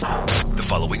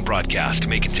following broadcast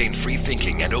may contain free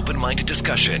thinking and open-minded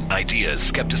discussion, ideas,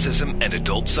 skepticism, and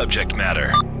adult subject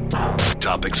matter.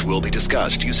 Topics will be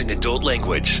discussed using adult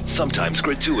language, sometimes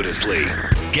gratuitously.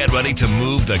 Get ready to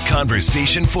move the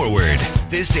conversation forward.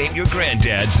 This ain't your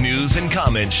granddad's news and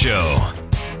comment show.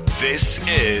 This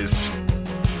is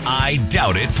I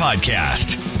Doubt It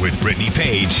Podcast with Brittany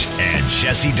Page and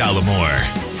Jesse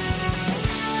Dollamore.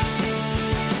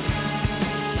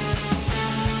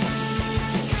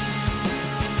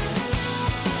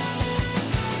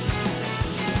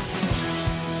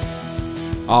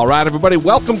 All right, everybody,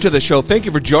 welcome to the show. Thank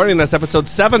you for joining us, episode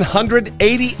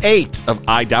 788 of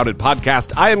I Doubt It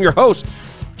Podcast. I am your host,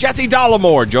 Jesse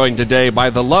Dollamore, joined today by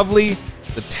the lovely,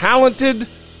 the talented,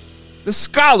 the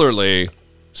scholarly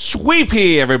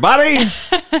Swee'Pea, everybody,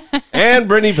 and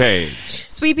Brittany Page.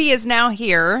 Swee'Pea is now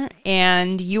here,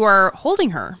 and you are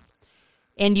holding her,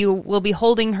 and you will be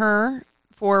holding her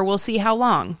for we'll see how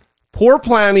long. Poor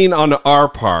planning on our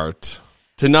part.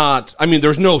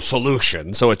 There's no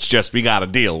solution, so it's just we got to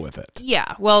deal with it.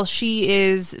 Yeah, well, she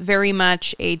is very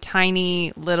much a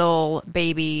tiny little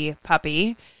baby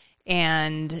puppy,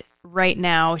 and right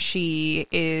now she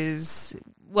is,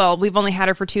 well, we've only had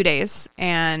her for 2 days,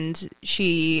 and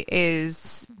she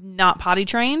is not potty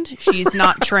trained. She's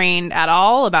not trained at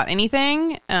all about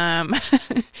anything.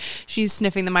 She's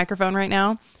sniffing the microphone right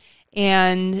now,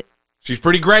 and she's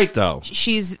pretty great, though.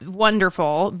 She's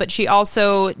wonderful, but she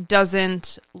also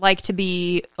doesn't like to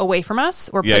be away from us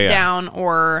or put down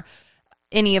or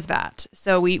any of that.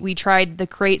 So we tried the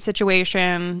crate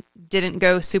situation, didn't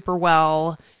go super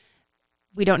well.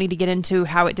 We don't need to get into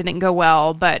how it didn't go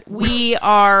well, but we're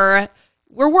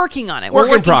working on it. We're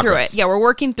working through it. Yeah, we're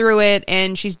working through it,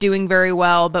 and she's doing very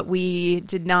well, but we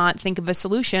did not think of a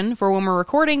solution for when we're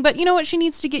recording. But you know what? She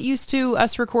needs to get used to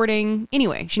us recording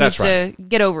anyway. She needs to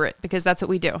get over it, because that's what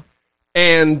we do.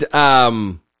 And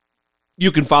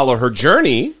you can follow her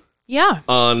journey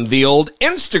on the old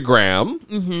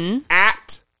Instagram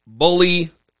at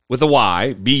bully with a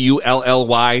Y, Bully,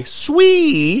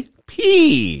 Swee'Pea.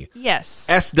 Yes.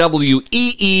 Sweepea.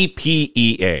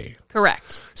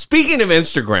 Correct. Speaking of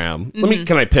Instagram,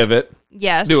 can I pivot?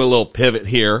 Yes. Do a little pivot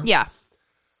here. Yeah.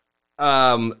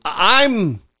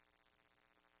 I'm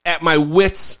at my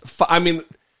wits.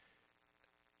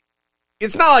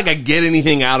 It's not like I get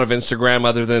anything out of Instagram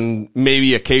other than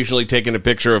maybe occasionally taking a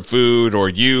picture of food or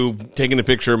you taking a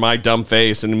picture of my dumb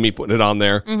face and me putting it on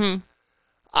there. Mm-hmm.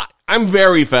 I'm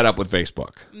very fed up with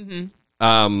Facebook.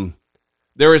 Mm-hmm.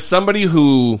 There is somebody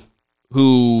who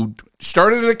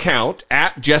started an account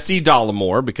at Jesse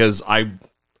Dollamore because on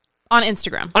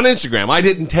Instagram. I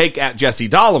didn't take at Jesse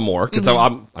Dollamore because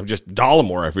I'm just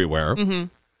Dollamore everywhere. Mm-hmm.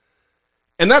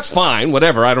 And that's fine,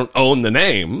 whatever. I don't own the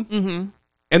name. Mm-hmm.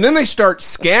 And then they start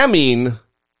scamming.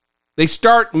 They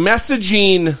start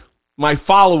messaging my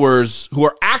followers who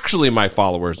are actually my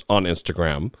followers on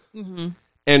Instagram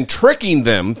and tricking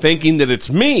them thinking that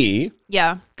it's me.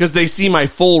 Yeah. Because they see my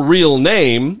full real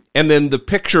name and then the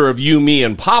picture of you, me,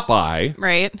 and Popeye.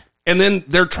 Right. And then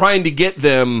they're trying to get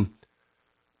them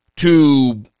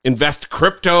to invest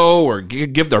crypto or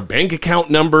give their bank account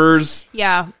numbers.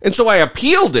 Yeah. And so I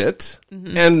appealed it,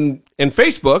 and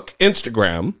Facebook,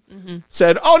 Instagram,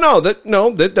 said, "Oh no,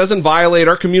 that doesn't violate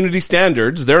our community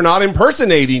standards. They're not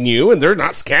impersonating you, and they're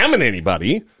not scamming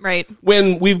anybody." Right.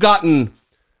 When we've gotten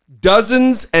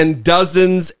dozens and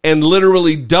dozens and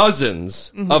literally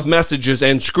dozens of messages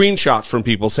and screenshots from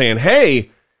people saying, "Hey,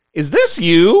 is this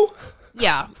you?"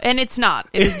 Yeah, and it's not.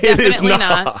 It is definitely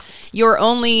not. Your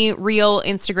only real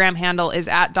Instagram handle is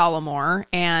at Dollamore,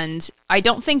 and I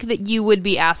don't think that you would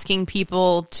be asking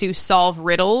people to solve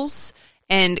riddles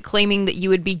and claiming that you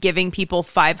would be giving people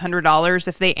 $500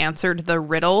 if they answered the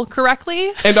riddle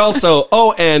correctly. And also,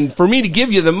 and for me to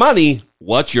give you the money,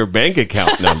 what's your bank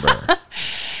account number?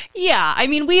 Yeah, I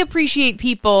mean, we appreciate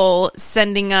people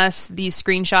sending us these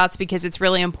screenshots because it's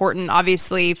really important.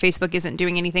 Obviously, Facebook isn't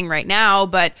doing anything right now,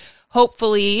 but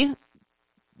hopefully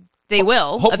they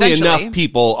will. Hopefully eventually. Enough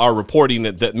people are reporting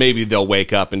it that maybe they'll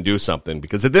wake up and do something,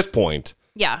 because at this point,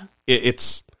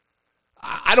 it's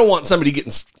I don't want somebody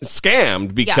getting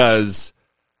scammed because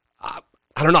I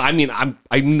don't know. I mean,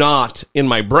 I'm not in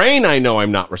my brain. I know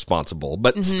I'm not responsible,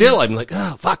 but still, I'm like,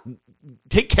 oh fuck.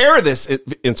 Take care of this,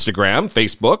 Instagram,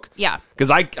 Facebook. Yeah. Because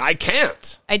I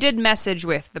can't. I did message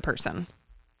with the person.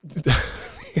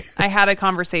 I had a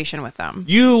conversation with them.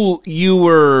 You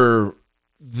were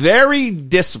very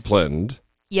disciplined.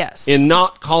 Yes. In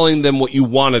not calling them what you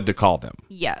wanted to call them.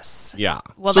 Yes. Yeah.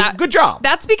 Well, so good job.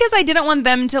 That's because I didn't want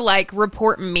them to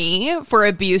report me for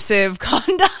abusive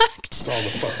conduct. That's all the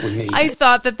fuck we need. I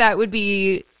thought that would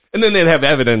be And then they'd have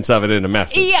evidence of it in a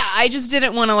message. Yeah, I just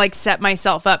didn't want to like set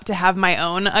myself up to have my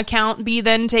own account be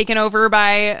then taken over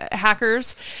by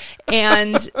hackers.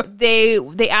 And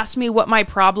they asked me what my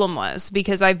problem was,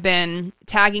 because I've been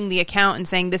tagging the account and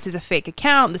saying, this is a fake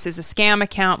account, this is a scam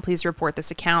account, please report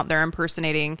this account. They're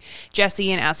impersonating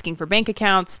Jesse and asking for bank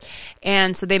accounts.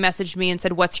 And so they messaged me and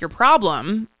said, what's your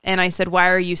problem? And I said, why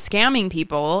are you scamming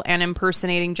people and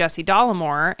impersonating Jesse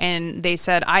Dollemore? And they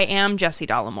said, I am Jesse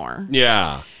Dollemore.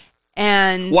 Yeah.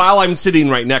 And while I'm sitting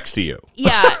right next to you.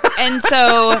 Yeah. And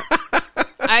so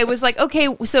I was like, okay,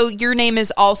 so your name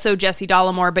is also Jesse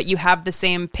Dollemore, but you have the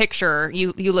same picture.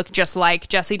 You look just like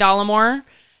Jesse Dollemore.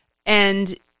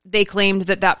 And they claimed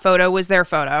that photo was their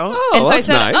photo. Oh, and so that's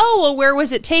I said, nice. oh, well, where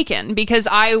was it taken? Because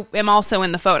I am also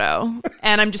in the photo.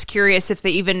 And I'm just curious if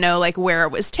they even know like where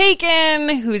it was taken,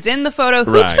 who's in the photo,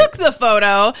 who took the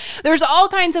photo. There's all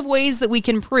kinds of ways that we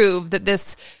can prove that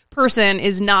this person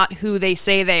is not who they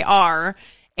say they are.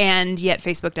 And yet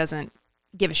Facebook doesn't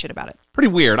give a shit about it. Pretty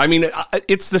weird. I mean,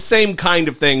 it's the same kind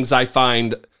of things I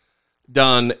find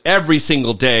done every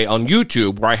single day on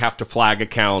YouTube, where I have to flag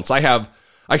accounts.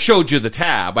 I showed you the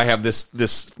tab. I have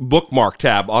this bookmark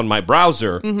tab on my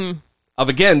browser of,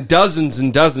 again, dozens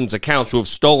and dozens of accounts who have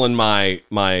stolen my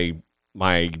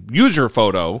user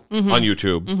photo on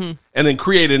YouTube and then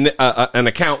created an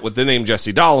account with the name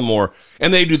Jesse Dollemore,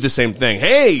 and they do the same thing.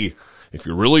 Hey, if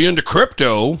you're really into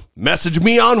crypto, message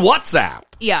me on WhatsApp.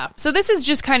 Yeah. So this is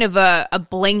just kind of a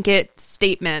blanket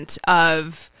statement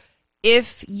of,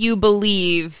 if you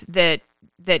believe that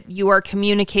you are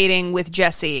communicating with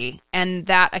Jesse and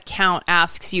that account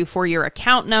asks you for your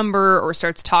account number or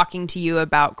starts talking to you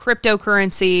about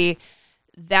cryptocurrency,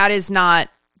 that is not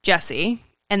Jesse,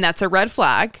 and that's a red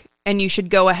flag, and you should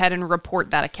go ahead and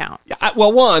report that account. Yeah,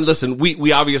 well, one, listen,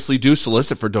 we obviously do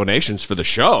solicit for donations for the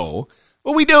show,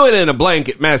 but we do it in a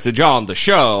blanket message on the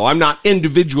show. I'm not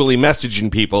individually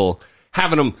messaging people,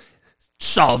 having them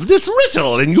solve this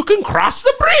riddle and you can cross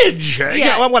the bridge.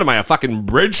 Yeah, what am I, a fucking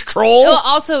bridge troll? Well,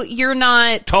 also, you're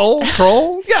not... Troll?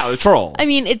 Yeah, the troll. I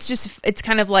mean, it's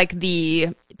kind of like the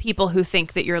people who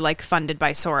think that you're like funded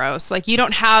by Soros. Like, you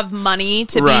don't have money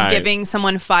to be giving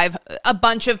someone a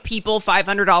bunch of people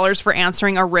 $500 for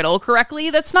answering a riddle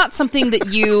correctly. That's not something that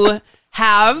you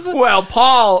have. Well,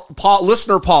 Paul,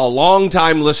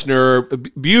 longtime listener,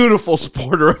 beautiful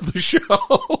supporter of the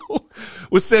show,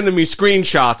 was sending me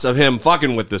screenshots of him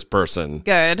fucking with this person.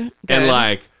 Good. And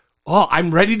like, oh,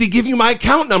 I'm ready to give you my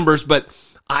account numbers, but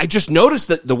I just noticed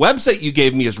that the website you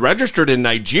gave me is registered in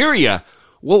Nigeria.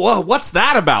 Well, what's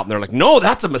that about? And they're like, no,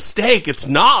 that's a mistake. It's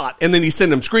not. And then he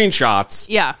sent him screenshots.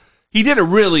 Yeah. He did a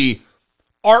really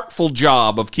artful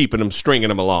job of keeping them, stringing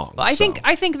them along. Well, I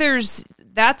think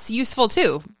that's useful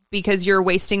too, because you're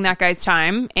wasting that guy's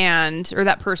time or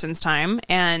that person's time,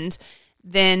 and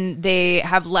then they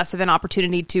have less of an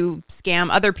opportunity to scam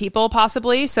other people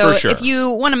possibly. So if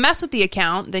you want to mess with the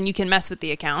account, then you can mess with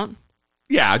the account.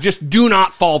 Yeah, just do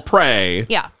not fall prey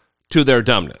to their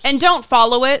dumbness. And don't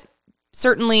follow it.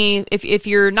 Certainly, if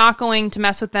you're not going to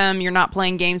mess with them, you're not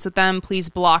playing games with them, please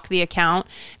block the account,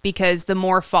 because the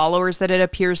more followers that it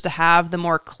appears to have, the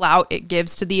more clout it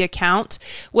gives to the account.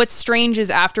 What's strange is,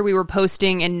 after we were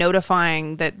posting and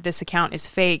notifying that this account is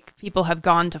fake, people have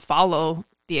gone to follow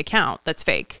the account that's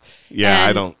fake. Yeah,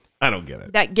 and I don't get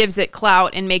it. That gives it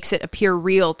clout and makes it appear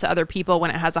real to other people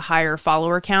when it has a higher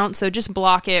follower count. So just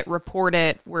block it, report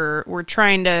it. We're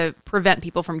trying to prevent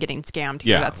people from getting scammed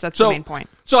here. Yeah. That's the main point.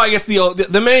 So I guess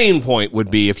the main point would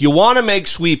be, if you want to make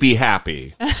Swee'Pea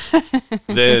happy,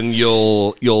 then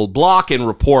you'll block and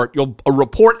report. You'll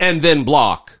report and then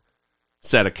block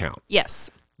said account.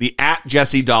 Yes. The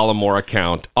 @Jesse Dollemore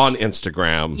account on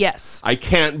Instagram. Yes. I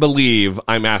can't believe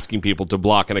I'm asking people to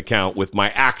block an account with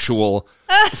my actual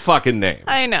fucking name.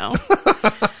 I know.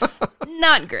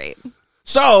 Not great.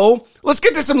 So let's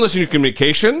get to some listener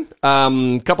communication.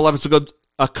 A couple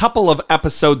of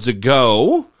episodes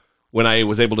ago, when I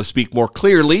was able to speak more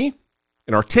clearly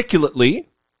and articulately,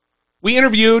 we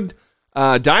interviewed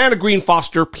Diana Green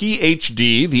Foster,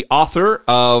 PhD, the author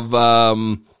of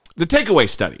the Takeaway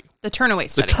Study. The Turnaway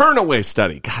Study. The Turnaway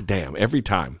Study. God damn, every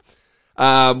time.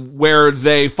 Where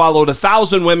they followed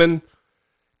 1,000 women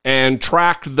and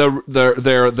tracked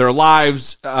their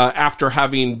lives after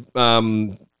having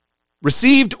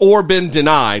received or been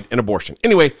denied an abortion.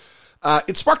 Anyway,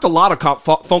 it sparked a lot of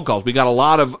phone calls. We got a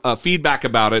lot of feedback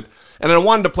about it, and I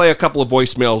wanted to play a couple of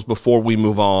voicemails before we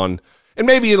move on. And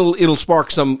maybe it'll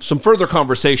spark some further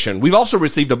conversation. We've also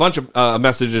received a bunch of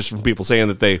messages from people saying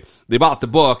that they bought the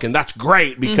book, and that's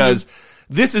great, because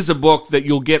this is a book that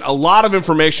you'll get a lot of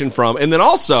information from. And then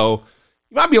also,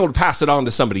 you might be able to pass it on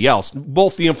to somebody else,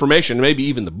 both the information and maybe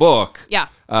even the book. Yeah.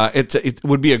 It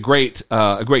would be a great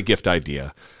gift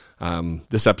idea.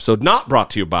 This episode not brought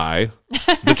to you by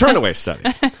the Turnaway Study.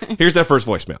 Here's their first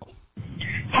voicemail.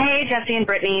 Hey, Jesse and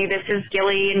Brittany. This is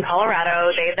Gilly in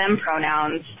Colorado. They, them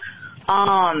pronouns.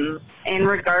 In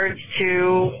regards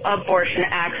to abortion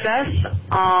access,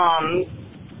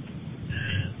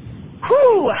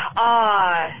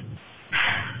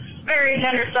 very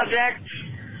tender subject.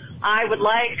 I would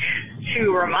like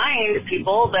to remind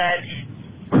people that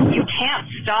you can't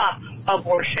stop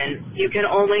abortion. You can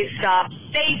only stop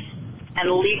safe and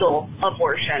legal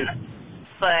abortion.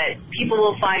 But people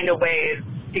will find a way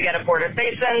to get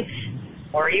abortifacient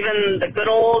or even the good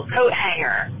old coat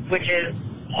hanger, which is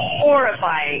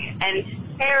horrifying and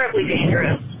terribly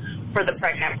dangerous for the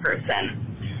pregnant person.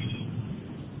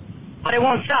 But it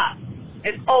won't stop.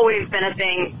 It's always been a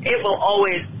thing. It will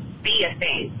always be a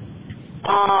thing.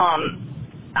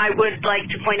 I would like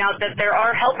to point out that there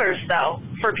are helpers, though,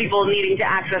 for people needing to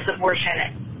access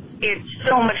abortion. It's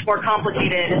so much more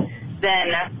complicated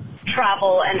than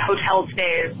travel and hotel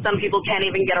stays. Some people can't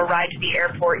even get a ride to the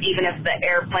airport, even if the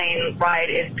airplane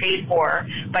ride is paid for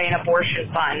by an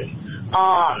abortion fund.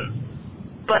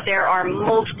 But there are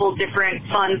multiple different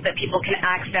funds that people can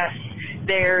access.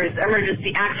 There's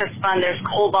Emergency Access Fund, there's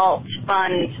Cobalt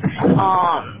Fund,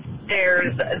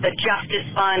 there's the Justice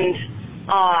Fund.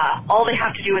 All they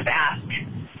have to do is ask.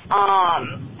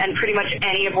 And pretty much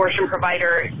any abortion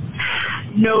provider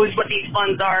knows what these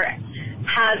funds are,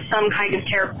 has some kind of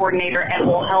care coordinator, and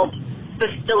will help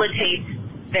facilitate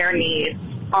their needs.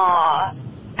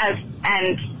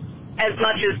 As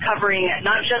much as covering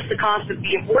not just the cost of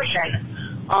the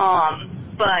abortion,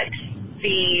 but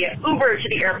the Uber to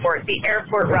the airport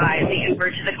ride, the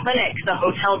Uber to the clinic, the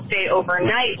hotel stay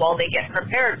overnight while they get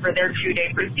prepared for their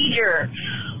 2-day procedure,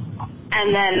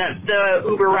 and then the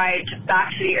Uber ride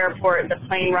back to the airport, the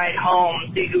plane ride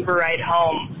home, the Uber ride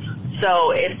home.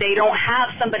 So if they don't have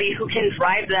somebody who can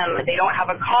drive them, they don't have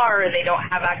a car, they don't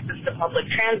have access to public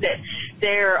transit,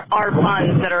 there are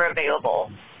funds that are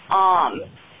available.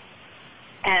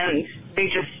 And they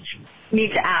just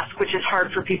need to ask, which is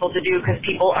hard for people to do because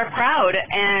people are proud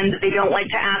and they don't like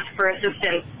to ask for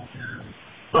assistance.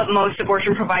 But most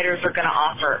abortion providers are going to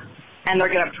offer, and they're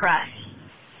going to press,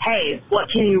 hey, what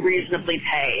can you reasonably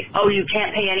pay? Oh, you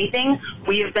can't pay anything?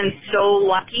 We have been so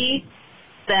lucky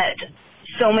that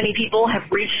so many people have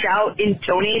reached out in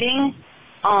donating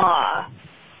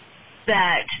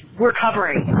that we're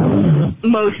covering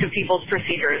most of people's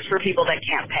procedures for people that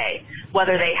can't pay,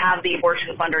 whether they have the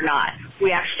abortion fund or not.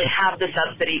 We actually have the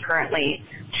subsidy currently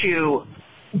to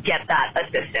get that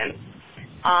assistance.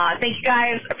 Thank you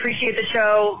guys. Appreciate the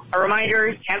show. A reminder,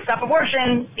 you can't stop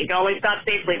abortion. You can only stop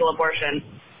safe legal abortion.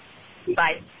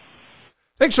 Bye.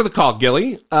 Thanks for the call,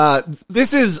 Gilly.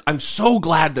 I'm so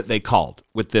glad that they called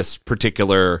with this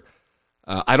particular,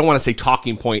 I don't want to say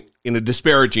talking point in a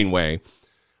disparaging way,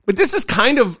 but this is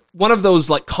kind of one of those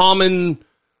like common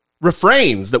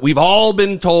refrains that we've all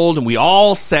been told and we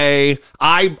all say.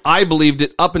 I believed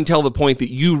it up until the point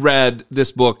that you read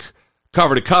this book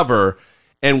cover to cover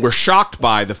and were shocked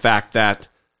by the fact that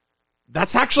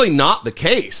that's actually not the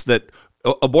case, that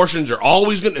abortions are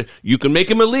always going to, you can make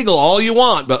them illegal all you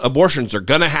want, but abortions are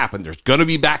going to happen. There's going to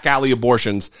be back alley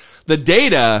abortions. The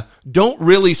data don't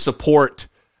really support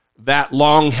that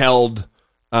long-held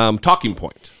talking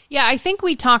point. Yeah, I think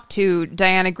we talked to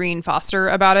Diana Green Foster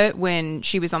about it when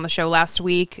she was on the show last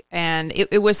week, and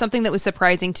it was something that was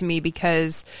surprising to me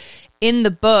because in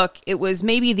the book, it was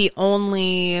maybe the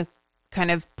only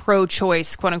kind of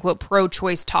pro-choice, quote-unquote,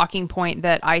 pro-choice talking point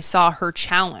that I saw her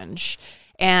challenge.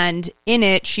 And in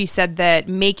it, she said that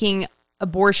making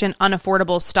abortion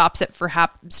unaffordable stops it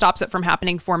from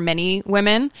happening for many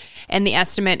women. And the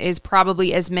estimate is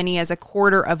probably as many as a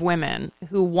quarter of women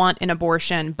who want an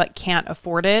abortion but can't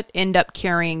afford it end up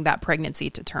carrying that pregnancy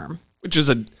to term. Which is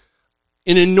an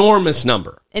enormous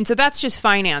number. And so that's just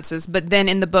finances. But then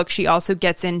in the book, she also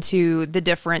gets into the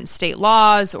different state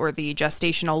laws or the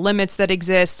gestational limits that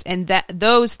exist. And that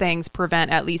those things prevent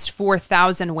at least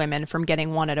 4,000 women from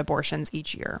getting wanted abortions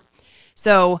each year.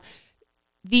 So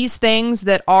these things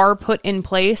that are put in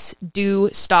place do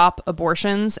stop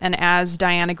abortions. And as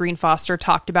Diana Green Foster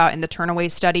talked about in the Turnaway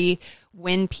study,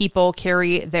 when people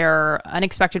carry their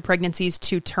unexpected pregnancies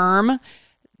to term,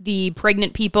 the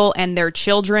pregnant people and their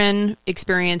children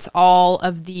experience all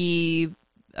of the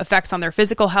effects on their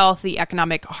physical health, the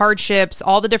economic hardships,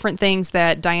 all the different things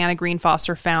that Diana Green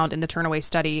Foster found in the Turnaway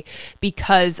study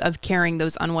because of carrying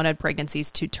those unwanted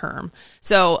pregnancies to term.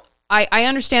 So I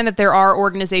understand that there are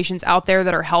organizations out there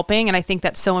that are helping, and I think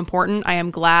that's so important. I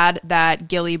am glad that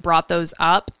Gilly brought those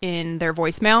up in their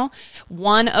voicemail.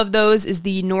 One of those is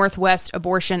the Northwest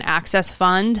Abortion Access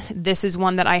Fund. This is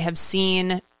one that I have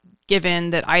seen, given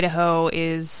that Idaho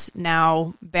is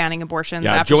now banning abortions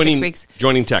after 6 weeks.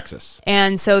 Joining Texas.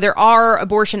 And so there are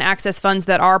abortion access funds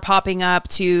that are popping up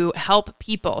to help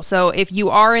people. So if you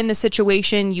are in the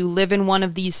situation, you live in one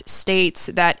of these states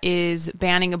that is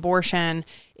banning abortion,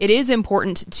 it is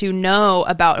important to know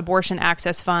about abortion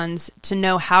access funds, to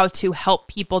know how to help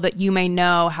people that you may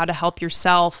know, how to help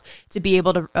yourself to be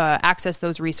able to access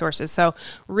those resources. So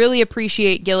really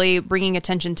appreciate Gilly bringing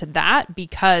attention to that,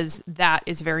 because that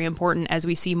is very important as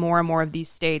we see more and more of these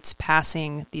states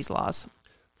passing these laws.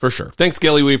 For sure. Thanks,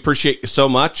 Gilly. We appreciate you so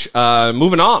much.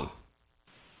 Moving on.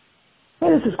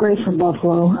 Hey, this is Grace from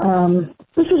Buffalo.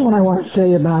 This is what I want to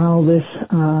say about all this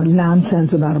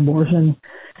nonsense about abortion.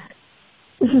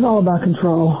 This is all about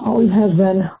control. Always has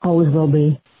been, always will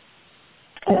be.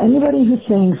 And anybody who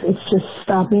thinks it's just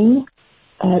stopping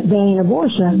at banning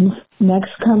abortions,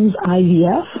 next comes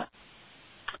IVF,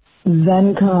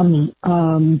 then comes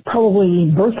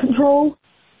probably birth control.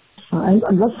 And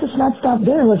let's just not stop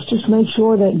there. Let's just make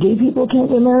sure that gay people can't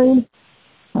get married.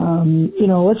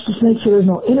 Let's just make sure there's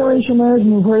no interracial marriage,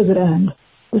 and where does it end?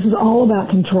 This is all about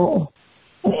control.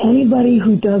 And anybody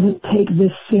who doesn't take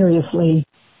this seriously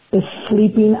is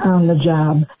sleeping on the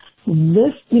job.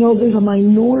 There's a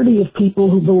minority of people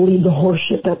who believe the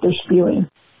horseshit that they're spewing.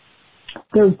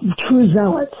 They're true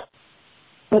zealots.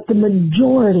 But the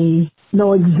majority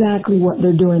know exactly what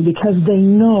they're doing, because they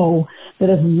know that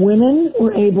if women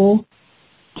were able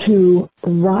to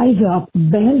rise up,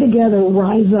 band together,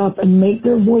 rise up, and make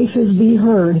their voices be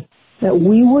heard, that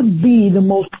we would be the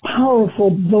most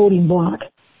powerful voting bloc.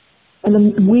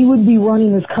 And we would be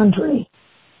running this country.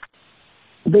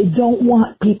 They don't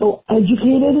want people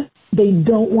educated. They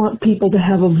don't want people to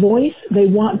have a voice. They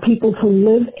want people to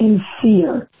live in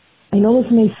fear. I know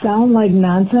this may sound like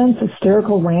nonsense,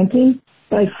 hysterical ranting,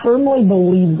 but I firmly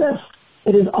believe this.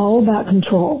 It is all about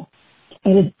control,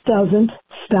 and it doesn't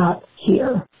stop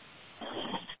here.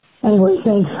 Anyway,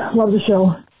 thanks. Love the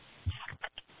show.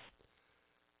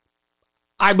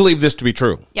 I believe this to be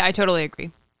true. Yeah, I totally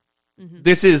agree.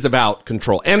 This is about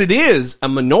control. And it is a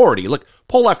minority. Look,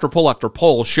 poll after poll after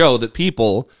poll show that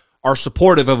people are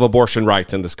supportive of abortion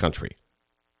rights in this country.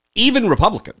 Even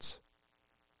Republicans.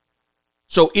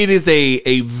 So it is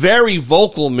a very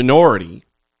vocal minority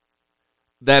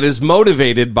that is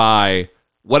motivated by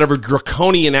whatever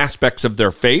draconian aspects of their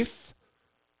faith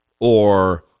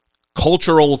or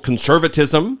cultural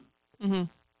conservatism in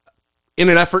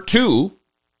an effort to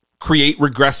create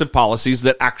regressive policies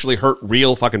that actually hurt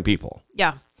real fucking people.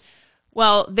 Yeah.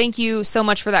 Well, thank you so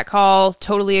much for that call.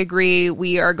 Totally agree.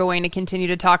 We are going to continue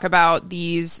to talk about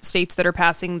these states that are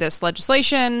passing this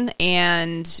legislation,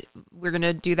 and we're going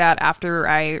to do that after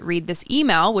I read this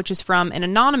email, which is from an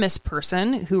anonymous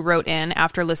person who wrote in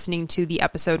after listening to the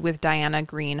episode with Diana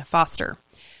Green Foster.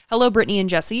 Hello, Brittany and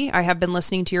Jesse. I have been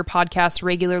listening to your podcast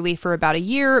regularly for about a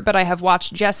year, but I have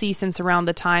watched Jesse since around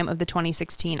the time of the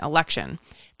 2016 election.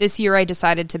 This year, I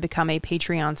decided to become a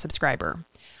Patreon subscriber.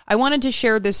 I wanted to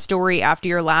share this story after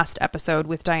your last episode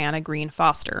with Diana Green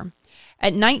Foster.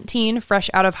 At 19, fresh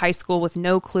out of high school with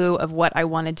no clue of what I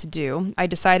wanted to do, I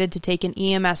decided to take an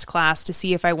EMS class to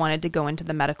see if I wanted to go into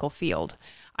the medical field.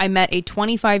 I met a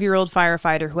 25-year-old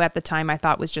firefighter who at the time I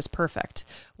thought was just perfect.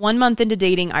 1 month into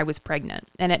dating, I was pregnant,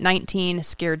 and at 19,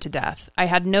 scared to death. I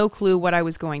had no clue what I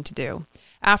was going to do.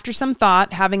 After some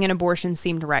thought, having an abortion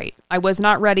seemed right. I was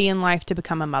not ready in life to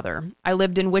become a mother. I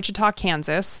lived in Wichita,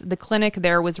 Kansas. The clinic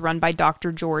there was run by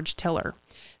Dr. George Tiller.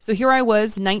 So here I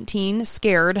was, 19,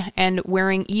 scared, and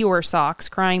wearing Eeyore socks,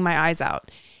 crying my eyes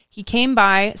out. He came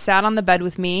by, sat on the bed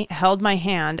with me, held my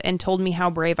hand, and told me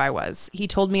how brave I was. He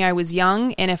told me I was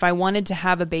young, and if I wanted to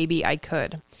have a baby, I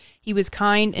could. He was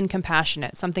kind and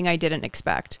compassionate, something I didn't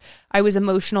expect. I was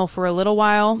emotional for a little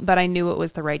while, but I knew it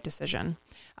was the right decision.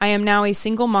 I am now a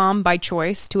single mom by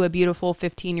choice to a beautiful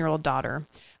 15-year-old daughter.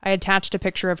 I attached a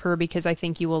picture of her because I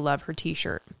think you will love her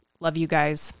t-shirt. Love you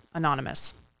guys,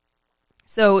 Anonymous.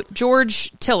 So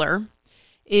George Tiller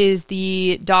is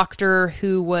the doctor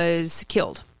who was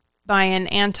killed by an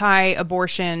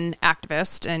anti-abortion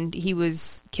activist, and he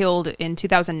was killed in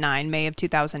 2009, May of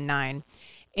 2009.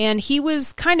 And he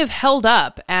was kind of held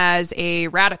up as a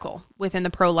radical within the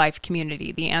pro-life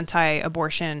community, the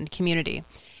anti-abortion community.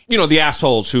 You know, the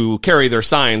assholes who carry their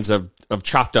signs of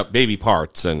chopped up baby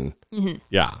parts and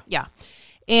yeah.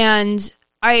 And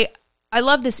I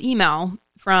love this email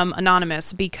from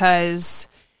Anonymous because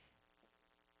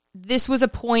this was a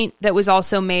point that was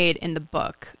also made in the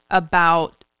book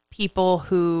about people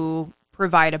who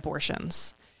provide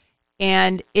abortions.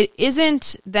 And it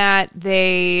isn't that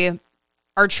they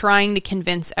are trying to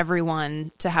convince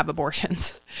everyone to have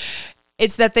abortions.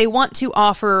 It's that they want to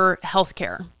offer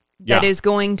healthcare that is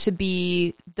going to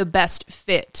be the best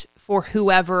fit for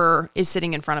whoever is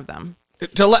sitting in front of them.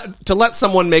 To let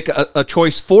someone make a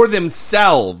choice for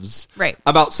themselves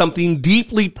about something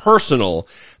deeply personal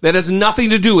that has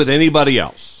nothing to do with anybody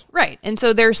else. Right. And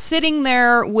so they're sitting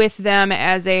there with them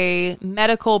as a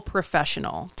medical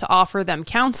professional to offer them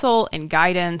counsel and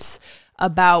guidance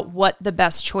about what the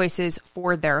best choice is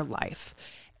for their life.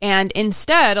 And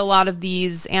instead, a lot of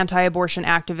these anti-abortion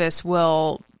activists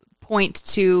will point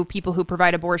to people who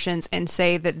provide abortions and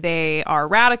say that they are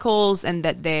radicals and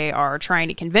that they are trying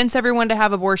to convince everyone to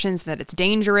have abortions, that it's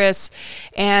dangerous.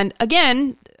 And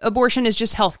again, abortion is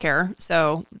just healthcare,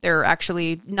 so they're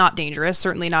actually not dangerous,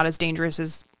 certainly not as dangerous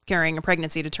as carrying a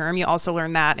pregnancy to term. You also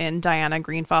learn that in Diana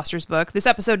Green Foster's book. This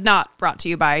episode not brought to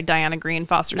you by Diana Green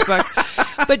Foster's book,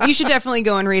 but you should definitely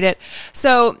go and read it.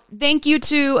 So thank you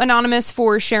to Anonymous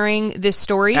for sharing this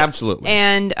story. Absolutely.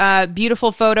 And a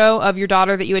beautiful photo of your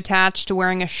daughter that you attached to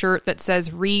wearing a shirt that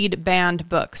says "Read Banned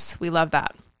Books." We love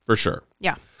that. For sure.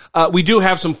 Yeah. We do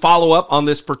have some follow-up on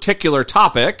this particular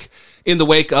topic in the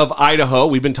wake of Idaho.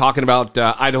 We've been talking about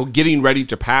Idaho getting ready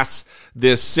to pass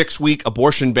this 6-week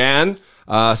abortion ban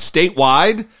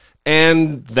statewide,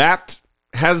 and that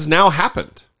has now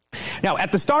happened. Now,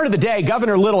 at the start of the day,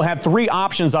 Governor Little had 3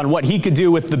 options on what he could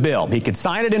do with the bill. He could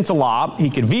sign it into law, he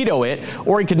could veto it,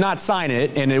 or he could not sign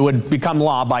it, and it would become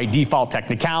law by default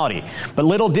technicality. But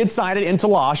Little did sign it into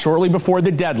law shortly before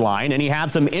the deadline, and he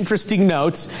had some interesting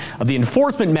notes of the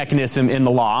enforcement mechanism in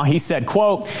the law. He said,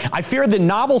 quote, "I fear the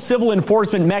novel civil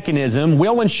enforcement mechanism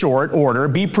will, in short order,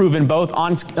 be proven both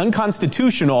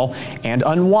unconstitutional and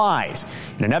unwise."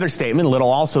 In another statement, Little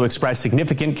also expressed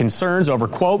significant concerns over,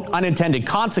 quote, "unintended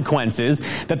consequences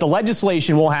that the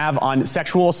legislation will have on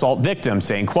sexual assault victims,"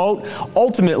 saying, quote,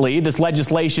 "Ultimately, this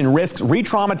legislation risks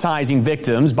re-traumatizing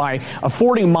victims by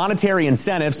affording monetary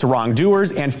incentives to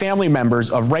wrongdoers and family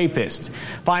members of rapists."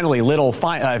 Finally, Little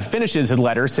finishes his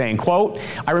letter saying, quote,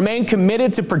 "I remain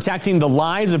committed to protecting the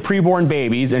lives of preborn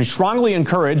babies and strongly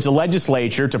encourage the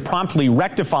legislature to promptly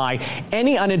rectify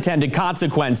any unintended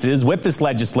consequences with this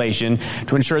legislation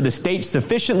to ensure the state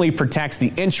sufficiently protects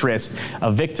the interests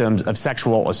of victims of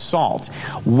sexual assault."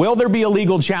 Will there be a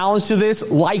legal challenge to this?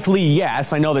 Likely,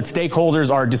 yes. I know that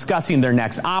stakeholders are discussing their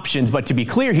next options, but to be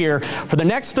clear here, for the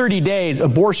next 30 days,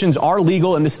 abortions are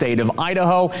legal in the state of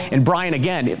Idaho. And Brian,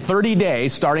 again, 30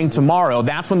 days starting tomorrow,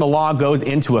 that's when the law goes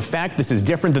into effect. This is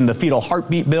different than the fetal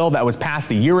heartbeat bill that was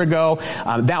passed a year ago.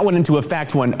 That went into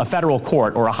effect when a federal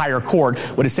court or a higher court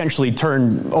would essentially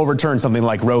overturn something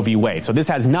like Roe v. Wade. So this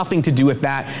has nothing to do with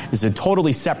that. This is a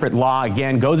totally separate law.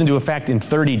 Again, goes into effect in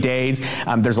 30 days.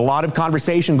 There's a lot of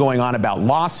conversation going on about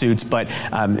lawsuits, but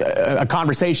a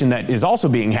conversation that is also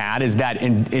being had is that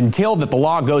until that the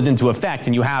law goes into effect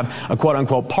and you have a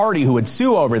quote-unquote party who would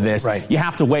sue over this, you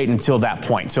have to wait until that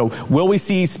point. So will we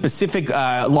see specific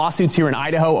lawsuits here in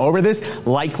Idaho over this?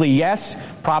 Likely yes.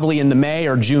 Probably in the May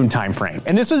or June timeframe.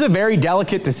 And this was a very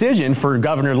delicate decision for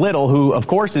Governor Little, who, of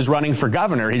course, is running for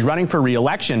governor. He's running for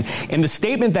re-election. And the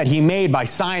statement that he made by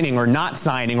signing or not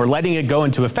signing or letting it go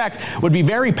into effect would be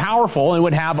very powerful and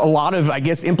would have a lot of, I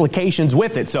guess, implications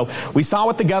with it. So we saw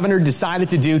what the governor decided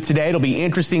to do today. It'll be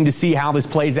interesting to see how this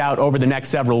plays out over the next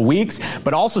several weeks,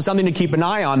 but also something to keep an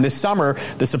eye on this summer.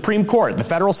 The Supreme Court, the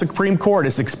federal Supreme Court,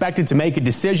 is expected to make a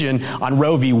decision on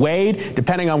Roe v. Wade.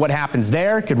 Depending on what happens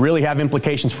there, could really have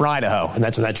implications for Idaho. And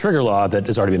that's when that trigger law that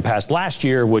has already been passed last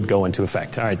year would go into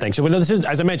effect. All right, thanks. So, this is,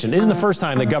 as I mentioned, isn't the first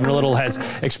time that Governor Little has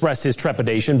expressed his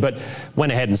trepidation, but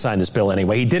went ahead and signed this bill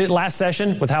anyway. He did it last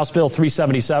session with House Bill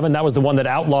 377. That was the one that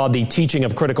outlawed the teaching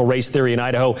of critical race theory in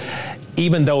Idaho,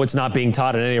 even though it's not being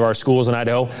taught in any of our schools in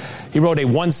Idaho. He wrote a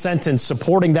 1-sentence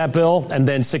supporting that bill and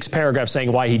then 6 paragraphs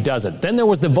saying why he doesn't. Then there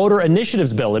was the voter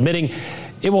initiatives bill, admitting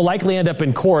it will likely end up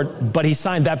in court, but he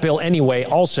signed that bill anyway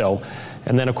also.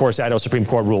 And then, of course, Idaho Supreme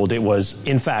Court ruled it was,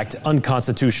 in fact,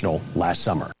 unconstitutional last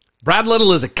summer. Brad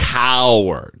Little is a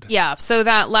coward. Yeah, so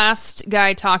that last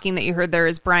guy talking that you heard there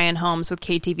is Brian Holmes with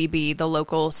KTVB, the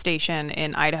local station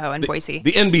in Idaho and Boise.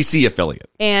 The NBC affiliate.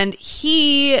 And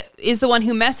he is the one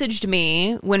who messaged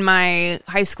me when my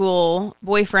high school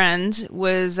boyfriend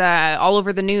was all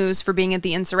over the news for being at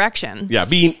the insurrection. Yeah,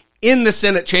 being in the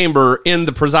Senate chamber in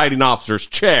the presiding officer's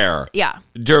chair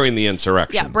during the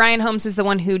insurrection. Yeah, Brian Holmes is the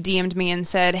one who DM'd me and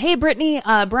said, "Hey, Brittany,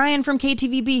 Brian from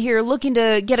KTVB here, looking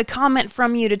to get a comment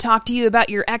from you to talk to you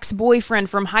about your ex-boyfriend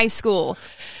from high school."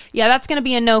 Yeah, that's going to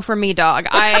be a no from me, dog.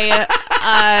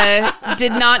 I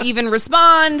did not even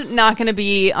respond. Not going to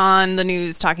be on the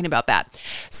news talking about that.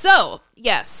 So,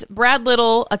 yes, Brad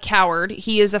Little, a coward.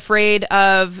 He is afraid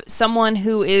of someone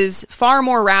who is far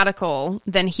more radical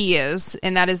than he is,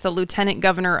 and that is the Lieutenant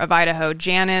Governor of Idaho,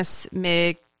 Janice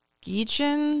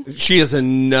McGeachin. She is a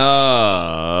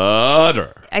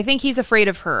nutter. I think he's afraid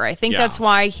of her. I think that's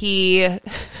why he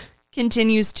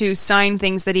continues to sign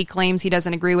things that he claims he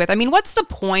doesn't agree with. I mean, what's the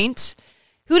point?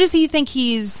 Who does he think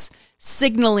he's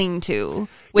signaling to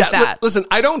with that? Listen,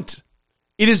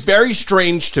 it is very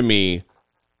strange to me,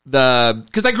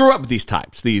 because I grew up with these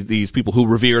types, these people who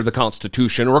revere the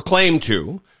Constitution or claim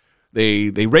to.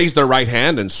 They raise their right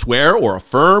hand and swear or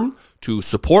affirm to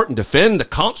support and defend the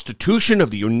Constitution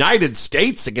of the United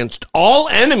States against all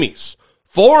enemies,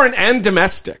 foreign and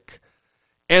domestic,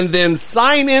 and then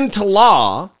sign into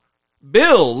law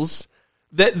bills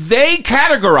that they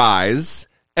categorize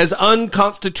as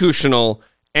unconstitutional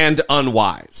and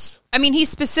unwise. I mean, he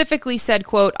specifically said,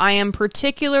 quote, "I am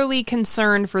particularly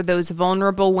concerned for those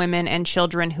vulnerable women and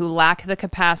children who lack the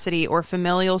capacity or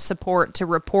familial support to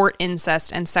report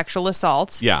incest and sexual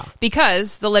assaults." Yeah.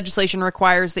 Because the legislation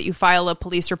requires that you file a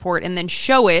police report and then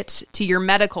show it to your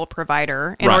medical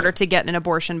provider in order to get an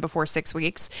abortion before 6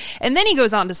 weeks. And then he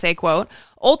goes on to say, quote,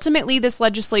 "Ultimately, this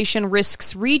legislation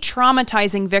risks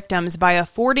re-traumatizing victims by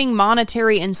affording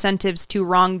monetary incentives to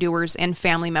wrongdoers and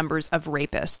family members of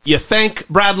rapists." You think,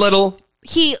 Brad Little?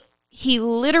 He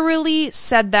literally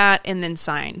said that and then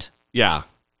signed. Yeah.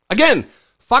 Again,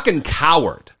 fucking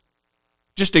coward.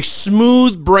 Just a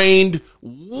smooth-brained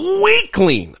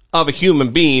weakling of a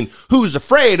human being who's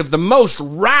afraid of the most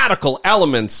radical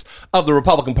elements of the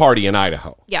Republican Party in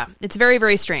Idaho. Yeah, it's very,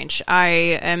 very strange.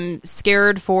 I am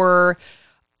scared for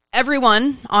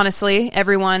everyone, honestly,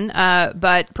 everyone,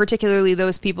 but particularly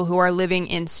those people who are living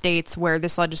in states where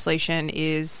this legislation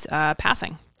is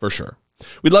passing. For sure.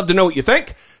 We'd love to know what you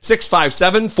think.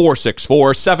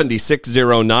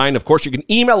 657-464-7609. Of course, you can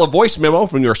email a voice memo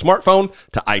from your smartphone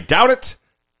to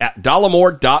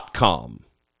idoubt.dollemore.com.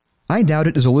 I Doubt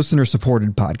It is a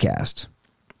listener-supported podcast.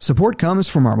 Support comes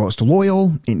from our most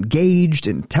loyal, engaged,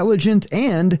 intelligent,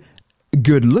 and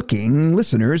good-looking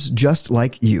listeners just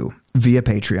like you via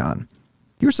Patreon.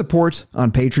 Your support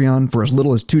on Patreon for as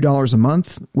little as $2 a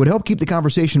month would help keep the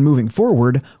conversation moving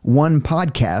forward one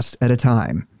podcast at a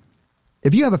time.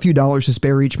 If you have a few dollars to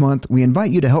spare each month, we invite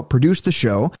you to help produce the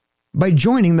show by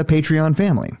joining the Patreon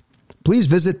family. Please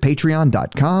visit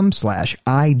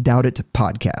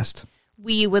patreon.com/IDoubtItPodcast.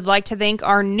 We would like to thank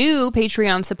our new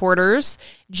Patreon supporters,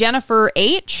 Jennifer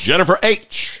H.,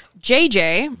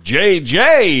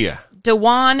 JJ,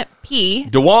 Dewan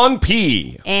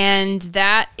P. And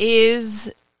that is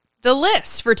the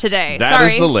list for today. That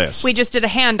is the list. We just did a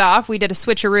handoff. We did a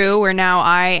switcheroo where now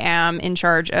I am in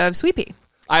charge of Swee'Pea.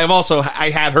 I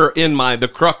had her in the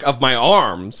crook of my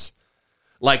arms,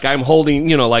 like I'm holding,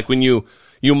 like when you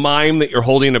mime that you're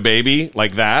holding a baby,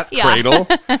 like that, cradle.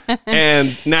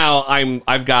 And now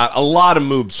I've got a lot of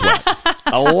moob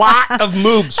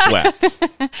sweat.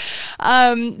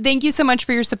 Thank you so much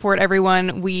for your support,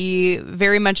 everyone. We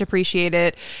very much appreciate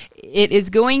it. It is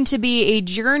going to be a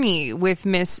journey with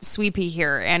Miss Swee'Pea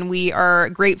here, and we are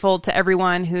grateful to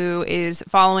everyone who is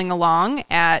following along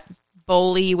at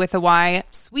Bowley with a Y,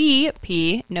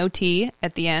 Swee'Pea, no T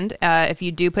at the end. If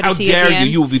you do put a T at the end. How dare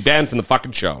you? You will be banned from the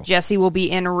fucking show. Jesse will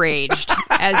be enraged,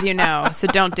 as you know, so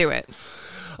don't do it.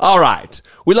 All right.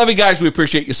 We love you guys. We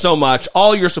appreciate you so much.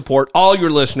 All your support, all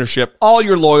your listenership, all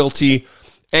your loyalty,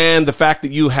 and the fact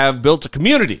that you have built a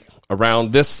community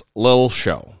around this little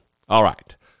show. All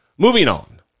right. Moving on.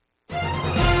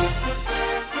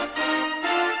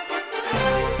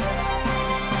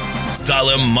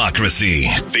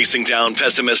 Dollemocracy. Facing down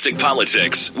pessimistic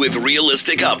politics with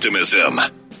realistic optimism.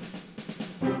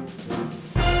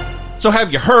 So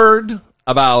have you heard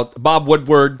about Bob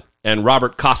Woodward and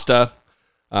Robert Costa?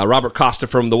 Robert Costa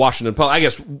from the Washington Post. I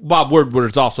guess Bob Woodward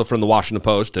is also from the Washington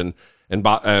Post, and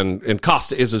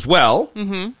Costa is as well.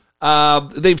 Mm-hmm.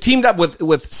 They've teamed up with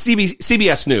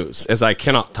CBS News, as I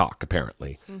cannot talk,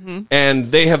 apparently. Mm-hmm. And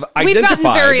they have identified... We've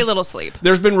gotten very little sleep.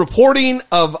 There's been reporting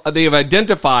they have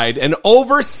identified an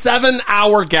over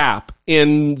 7-hour gap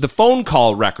in the phone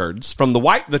call records from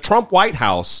the Trump White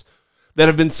House that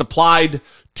have been supplied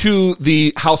to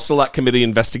the House Select Committee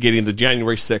investigating the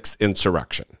January 6th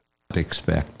insurrection.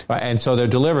 Expect. And so they're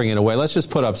delivering in a way. Let's just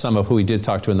put up some of who he did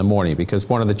talk to in the morning, because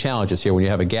one of the challenges here when you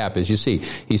have a gap is, you see,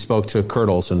 he spoke to Kurt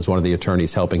Olson, who's one of the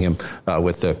attorneys helping him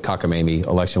with the cockamamie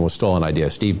election was stolen idea.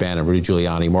 Steve Bannon, Rudy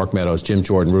Giuliani, Mark Meadows, Jim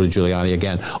Jordan, Rudy Giuliani,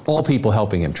 again, all people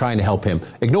helping him, trying to help him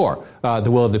ignore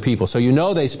the will of the people. So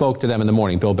they spoke to them in the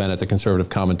morning. Bill Bennett, the conservative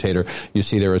commentator, you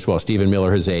see there as well. Stephen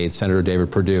Miller, his aide, Senator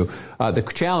David Perdue. The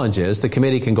challenge is the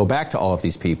committee can go back to all of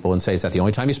these people and say, is that the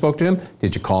only time you spoke to him?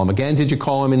 Did you call him again? Did you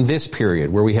call him in this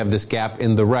period where we have this gap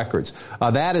in the records?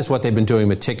 That is what they've been doing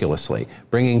meticulously,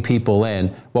 bringing people in,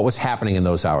 what was happening in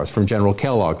those hours. From General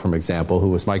Kellogg, for example, who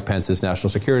was Mike Pence's national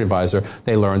security advisor,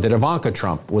 they learned that Ivanka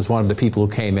Trump was one of the people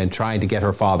who came in trying to get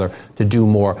her father to do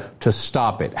more to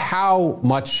stop it. How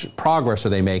much progress are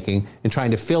they making in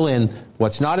trying to fill in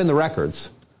what's not in the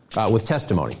records with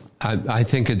testimony? I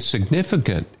think it's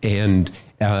significant, and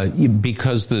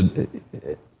because the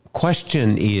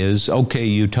question is, okay,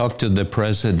 you talk to the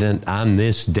president on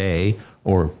this day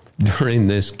or during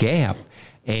this gap,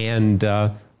 and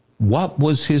what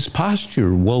was his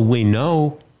posture? Well, we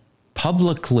know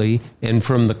publicly and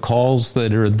from the calls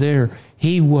that are there,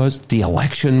 the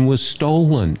election was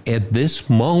stolen. At this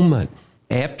moment,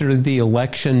 after the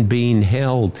election being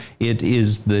held, it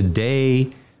is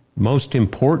the most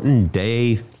important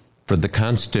day for the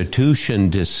Constitution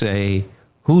to say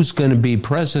who's going to be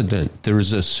president.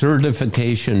 There's a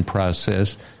certification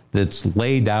process that's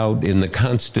laid out in the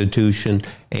Constitution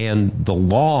and the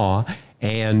law,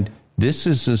 and this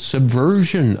is a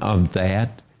subversion of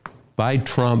that by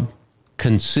Trump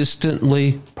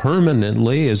consistently,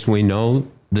 permanently. As we know,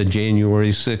 the January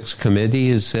 6th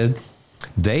committee has said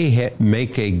they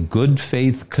make a good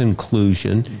faith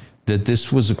conclusion that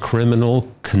this was a criminal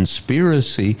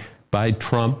conspiracy by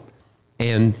Trump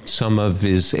and some of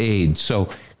his aides. So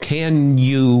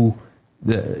the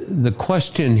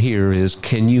question here is,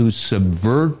 can you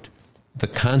subvert the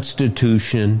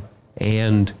Constitution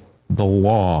and the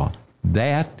law?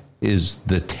 That is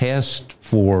the test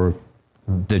for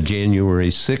the January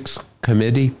 6th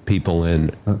committee, people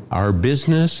in our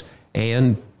business,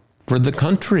 and for the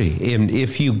country. And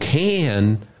if you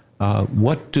can,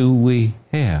 what do we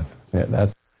have?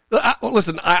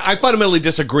 Listen, I fundamentally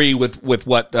disagree with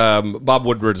what Bob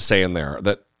Woodward is saying there.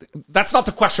 That's not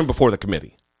the question before the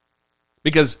committee,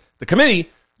 because the committee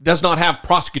does not have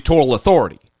prosecutorial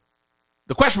authority.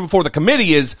 The question before the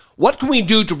committee is, what can we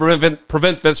do to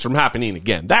prevent this from happening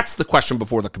again? That's the question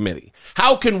before the committee.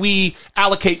 How can we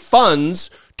allocate funds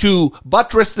to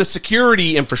buttress the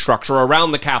security infrastructure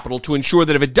around the Capitol to ensure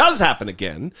that if it does happen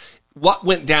again, what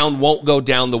went down won't go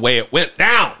down the way it went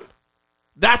down?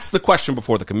 That's the question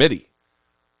before the committee.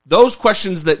 Those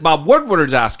questions that Bob Woodward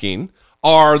is asking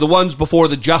are the ones before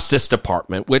the Justice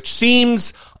Department, which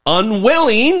seems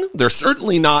unwilling. They're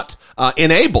certainly not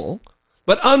unable,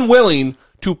 but unwilling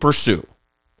to pursue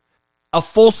a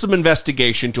fulsome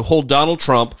investigation to hold Donald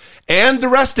Trump and the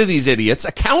rest of these idiots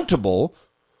accountable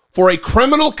for a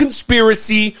criminal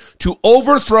conspiracy to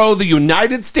overthrow the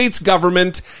United States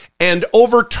government and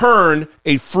overturn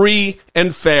a free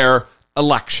and fair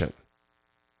election.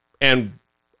 And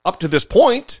up to this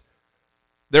point,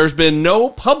 there's been no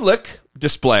public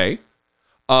display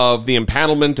of the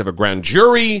empanelment of a grand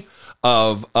jury,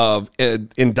 of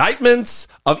indictments,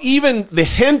 of even the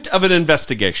hint of an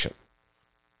investigation.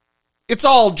 It's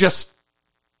all just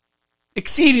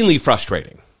exceedingly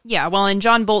frustrating. Yeah, well, and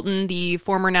John Bolton, the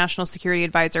former national security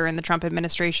advisor in the Trump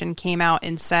administration, came out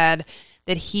and said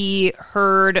that he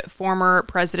heard former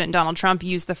President Donald Trump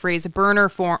use the phrase burner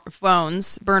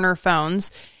phones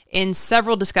in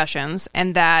several discussions,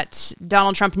 and that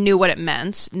Donald Trump knew what it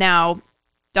meant. Now,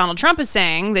 Donald Trump is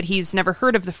saying that he's never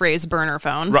heard of the phrase burner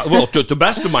phone. Right, well, to the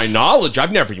best of my knowledge,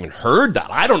 I've never even heard that.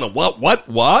 I don't know what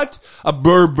a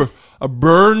burner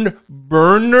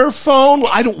phone.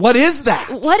 What is that?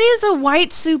 What is a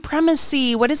white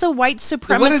supremacy? What is a white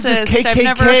supremacist? What is this KKK? I've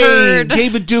never heard.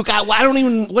 David Duke. I don't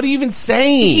even. What are you even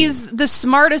saying? He's the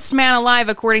smartest man alive,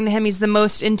 according to him. He's the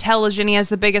most intelligent. He has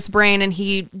the biggest brain, and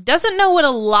he doesn't know what a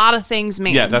lot of things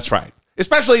mean. Yeah, that's right.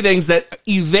 Especially things that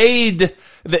evade,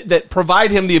 that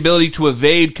provide him the ability to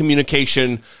evade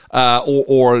communication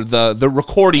or the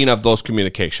recording of those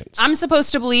communications. I'm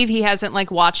supposed to believe he hasn't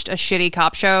watched a shitty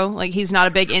cop show, he's not a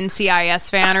big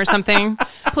NCIS fan or something.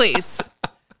 Please.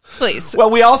 Well,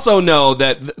 we also know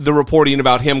that the reporting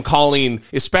about him calling,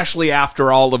 especially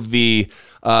after all of the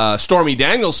Stormy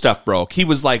Daniels stuff broke, he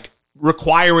was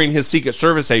requiring his Secret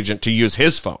Service agent to use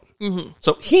his phone. Mm-hmm.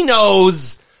 So he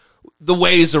knows the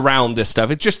ways around this stuff.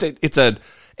 It's an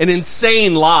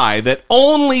insane lie that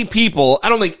only people, I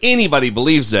don't think anybody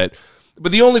believes it,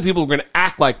 but the only people who are going to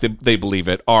act like they believe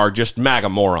it are just MAGA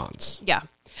morons. Yeah.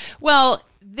 Well,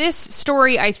 this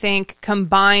story, I think,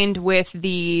 combined with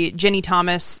the Ginni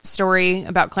Thomas story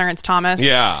about Clarence Thomas,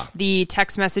 the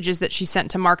text messages that she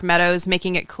sent to Mark Meadows,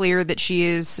 making it clear that she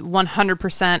is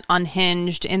 100%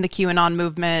 unhinged in the QAnon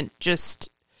movement,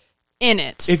 just in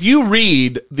it. If you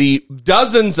read the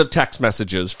dozens of text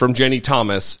messages from Ginni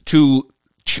Thomas to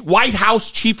White House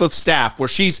Chief of Staff, where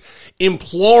she's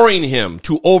imploring him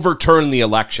to overturn the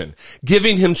election,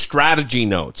 giving him strategy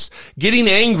notes, getting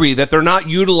angry that they're not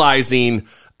utilizing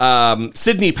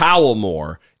Sidney Powell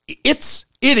more.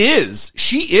 She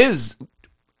is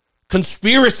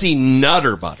conspiracy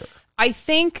nutter butter. I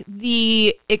think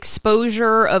the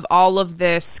exposure of all of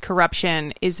this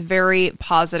corruption is very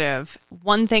positive.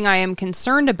 One thing I am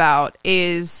concerned about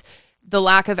is the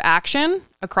lack of action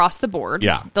across the board,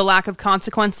 the lack of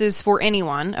consequences for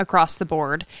anyone across the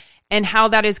board, and how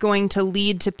that is going to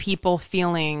lead to people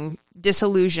feeling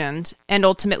disillusioned and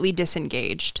ultimately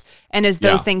disengaged, and as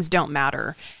though things don't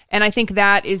matter. And I think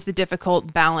that is the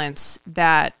difficult balance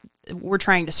that we're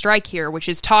trying to strike here, which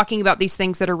is talking about these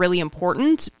things that are really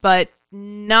important, but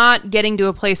not getting to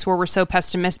a place where we're so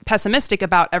pessimistic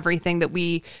about everything that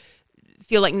we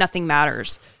feel like nothing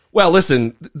matters. Well,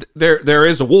 listen, there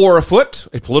is a war afoot,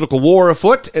 a political war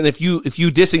afoot, and if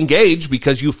you disengage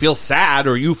because you feel sad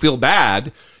or you feel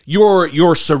bad,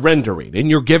 you're surrendering and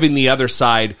you're giving the other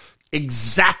side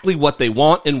exactly what they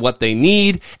want and what they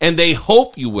need, and they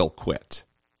hope you will quit.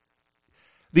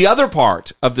 The other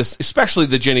part of this, especially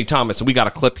the Ginni Thomas, and we got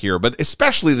a clip here, but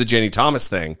especially the Ginni Thomas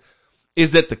thing,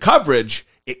 is that the coverage,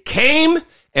 it came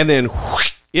and then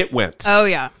it went. Oh,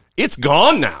 yeah. It's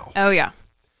gone now. Oh, yeah.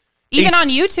 Even on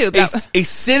YouTube. A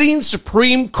sitting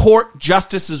Supreme Court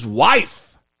justice's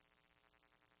wife,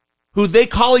 who they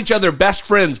call each other best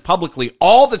friends publicly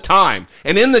all the time.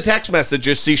 And in the text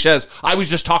messages, she says, I was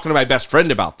just talking to my best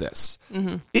friend about this.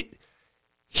 Mm-hmm.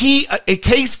 A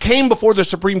case came before the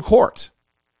Supreme Court,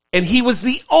 and he was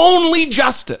the only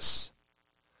justice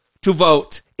to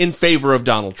vote in favor of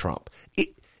Donald Trump.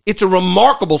 It's a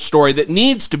remarkable story that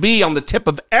needs to be on the tip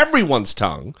of everyone's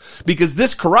tongue, because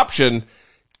this corruption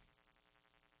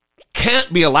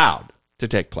can't be allowed to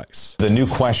take place. The new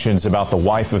questions about the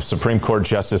wife of Supreme Court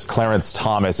Justice Clarence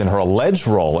Thomas and her alleged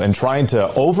role in trying to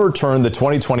overturn the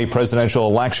 2020 presidential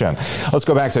election. Let's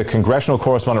go back to congressional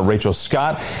correspondent Rachel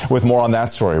Scott with more on that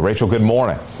story. Rachel, good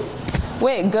morning.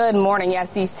 Wait, good morning. Yes,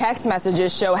 these text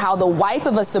messages show how the wife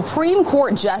of a Supreme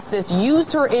Court justice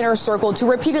used her inner circle to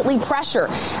repeatedly pressure,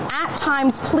 at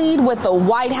times plead with the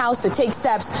White House to take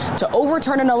steps to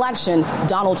overturn an election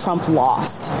Donald Trump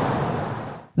lost.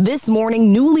 This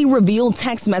morning, newly revealed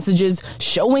text messages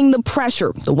showing the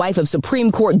pressure the wife of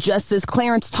Supreme Court Justice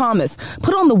Clarence Thomas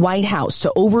put on the White House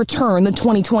to overturn the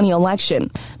 2020 election.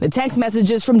 The text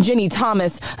messages from Ginni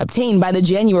Thomas obtained by the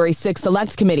January 6th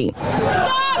Select Committee.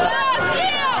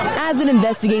 As it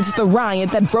investigates the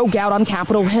riot that broke out on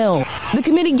Capitol Hill. The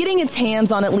committee getting its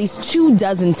hands on at least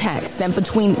 24 texts sent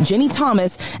between Ginni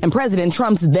Thomas and President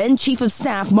Trump's then Chief of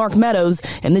Staff, Mark Meadows,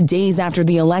 in the days after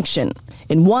the election.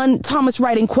 In one, Thomas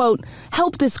writing, quote,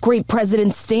 help this great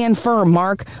president stand firm,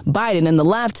 Mark. Biden and the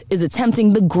left is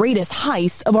attempting the greatest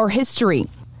heist of our history.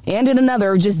 And in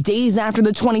another, just days after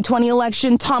the 2020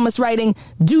 election, Thomas writing,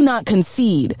 do not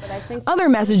concede. Other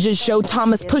messages show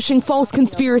Thomas pushing false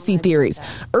conspiracy theories,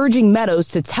 urging Meadows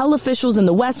to tell officials in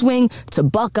the West Wing to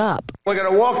buck up. We're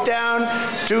going to walk down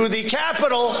to the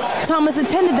Capitol. Thomas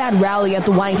attended that rally at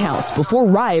the White House before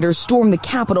rioters stormed the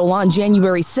Capitol on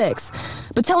January 6th,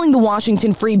 but telling the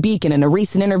Washington Free Beacon in a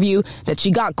recent interview that she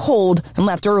got cold and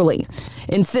left early,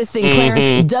 insisting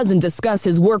Clarence doesn't discuss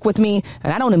his work with me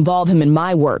and I don't involve him in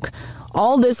my work.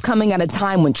 All this coming at a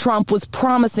time when Trump was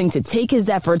promising to take his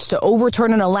efforts to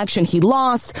overturn an election he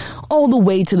lost all the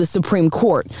way to the Supreme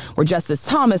Court, where Justice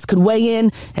Thomas could weigh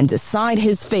in and decide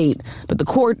his fate. But the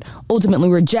court ultimately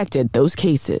rejected those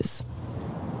cases.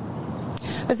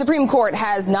 The Supreme Court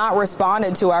has not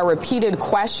responded to our repeated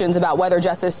questions about whether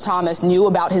Justice Thomas knew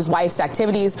about his wife's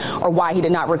activities or why he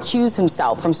did not recuse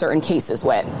himself from certain cases,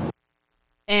 Whit.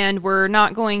 And we're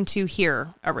not going to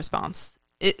hear a response.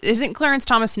 Isn't Clarence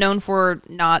Thomas known for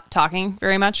not talking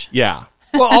very much? Yeah.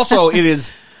 Well, also it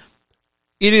is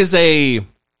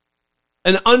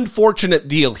an unfortunate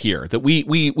deal here that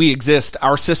we exist.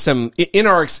 Our system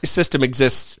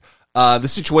exists. The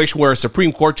situation where a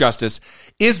Supreme Court justice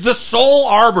is the sole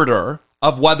arbiter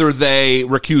of whether they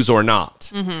recuse or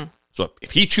not. Mm-hmm. So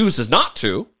if he chooses not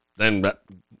to, then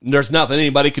there's nothing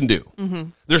anybody can do. Mm-hmm.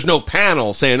 There's no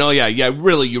panel saying, oh, yeah, you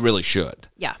really should.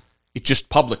 Yeah. It's just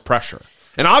public pressure.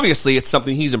 And obviously it's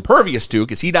something he's impervious to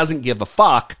because he doesn't give a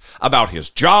fuck about his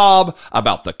job,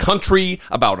 about the country,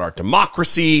 about our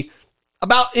democracy,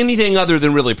 about anything other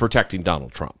than really protecting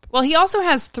Donald Trump. Well, he also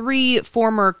has 3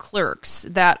 former clerks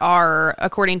that are,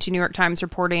 according to New York Times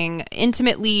reporting,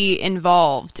 intimately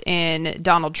involved in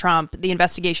Donald Trump, the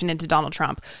investigation into Donald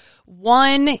Trump.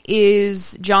 One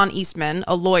is John Eastman,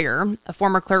 a lawyer, a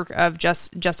former clerk of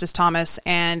Justice Thomas,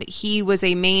 and he was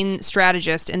a main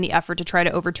strategist in the effort to try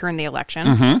to overturn the election.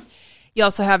 Mm-hmm. You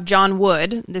also have John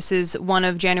Wood. This is one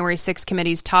of January 6th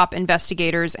committee's top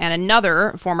investigators and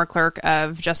another former clerk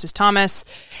of Justice Thomas,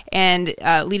 and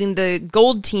leading the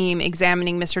Gold team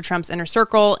examining Mr. Trump's inner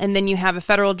circle. And then you have a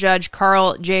federal judge,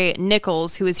 Carl J.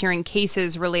 Nichols, who is hearing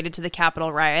cases related to the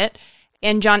Capitol riot.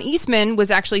 And John Eastman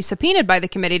was actually subpoenaed by the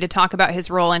committee to talk about his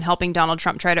role in helping Donald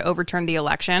Trump try to overturn the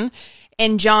election.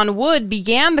 And John Wood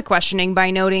began the questioning by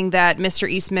noting that Mr.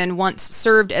 Eastman once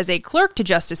served as a clerk to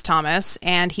Justice Thomas,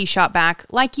 and he shot back,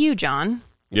 like you, John.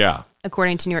 Yeah.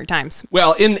 According to New York Times.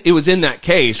 Well, it was in that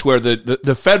case where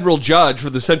the federal judge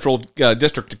for the Central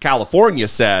District of California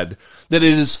said that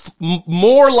it is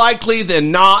more likely than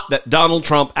not that Donald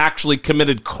Trump actually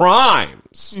committed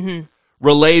crimes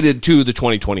related to the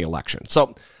 2020 election.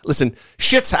 So, listen,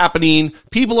 shit's happening.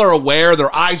 People are aware.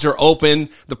 Their eyes are open.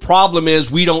 The problem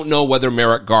is we don't know whether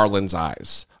Merrick Garland's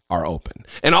eyes are open.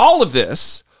 And all of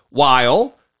this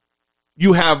while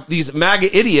you have these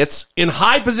MAGA idiots in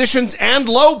high positions and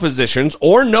low positions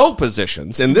or no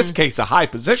positions. In this case, a high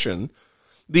position.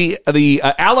 The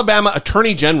Alabama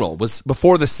Attorney General was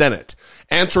before the Senate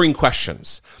answering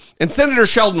questions. And Senator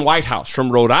Sheldon Whitehouse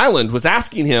from Rhode Island was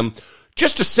asking him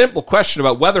just a simple question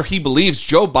about whether he believes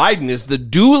Joe Biden is the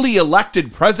duly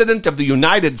elected president of the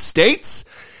United States.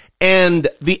 And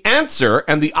the answer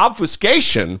and the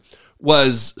obfuscation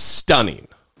was stunning.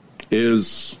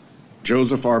 Is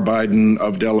Joseph R. Biden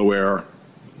of Delaware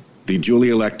the duly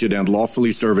elected and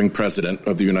lawfully serving president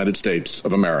of the United States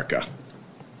of America?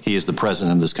 He is the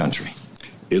president of this country.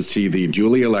 Is he the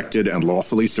duly elected and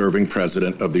lawfully serving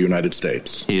president of the United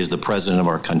States? He is the president of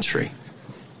our country.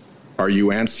 Are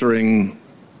you answering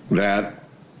that,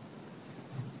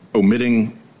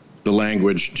 omitting the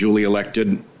language duly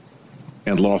elected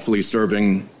and lawfully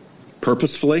serving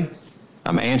purposefully?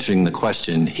 I'm answering the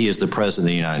question, he is the president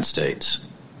of the United States.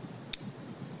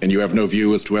 And you have no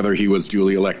view as to whether he was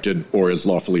duly elected or is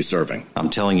lawfully serving?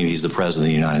 I'm telling you he's the president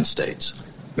of the United States.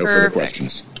 No further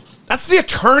questions. That's the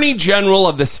Attorney General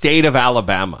of the state of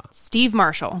Alabama. Steve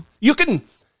Marshall.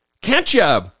 Can't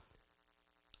you?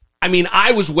 I mean,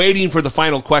 I was waiting for the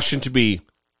final question to be,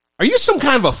 are you some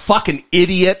kind of a fucking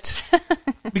idiot?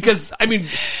 Because, I mean...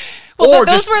 Well,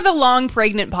 those were the long,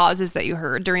 pregnant pauses that you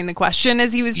heard during the question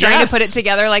as he was trying to put it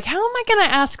together. Like, how am I going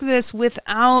to ask this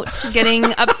without getting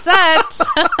upset?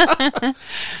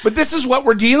 But this is what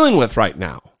we're dealing with right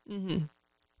now. Mm-hmm.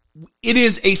 It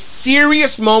is a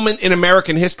serious moment in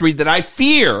American history that I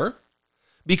fear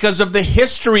because of the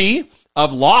history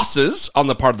of losses on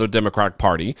the part of the Democratic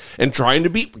Party and trying to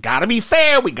gotta be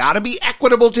fair. We gotta be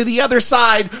equitable to the other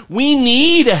side. We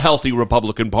need a healthy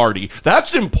Republican Party.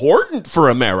 That's important for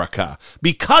America.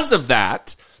 Because of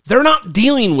that, they're not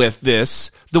dealing with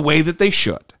this the way that they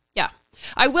should. Yeah.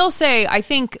 I will say, I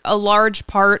think a large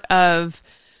part of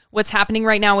what's happening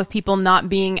right now with people not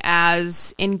being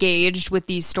as engaged with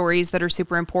these stories that are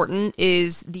super important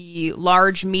is the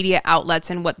large media outlets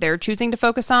and what they're choosing to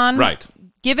focus on. Right.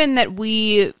 Given that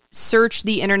we search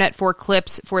the internet for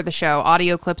clips for the show,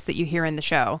 audio clips that you hear in the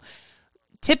show,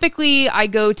 typically I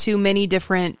go to many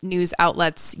different news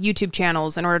outlets, YouTube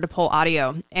channels in order to pull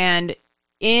audio. And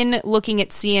in looking at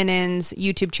CNN's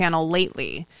YouTube channel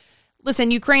lately,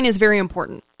 listen, Ukraine is very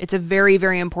important. It's a very,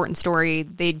 very important story.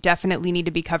 They definitely need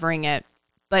to be covering it.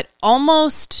 But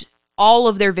almost all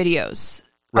of their videos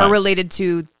are related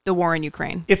to the war in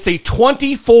Ukraine. It's a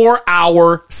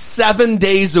 24-hour, 7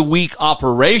 days a week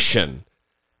operation.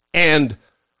 And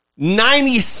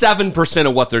 97%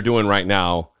 of what they're doing right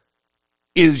now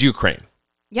is Ukraine.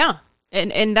 Yeah.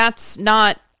 And that's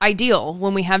not ideal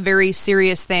when we have very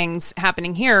serious things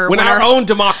happening here. When our own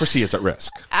democracy is at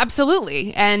risk.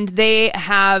 Absolutely. And they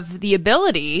have the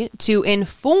ability to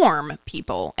inform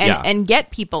people and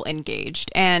get people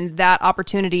engaged. And that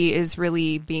opportunity is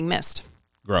really being missed.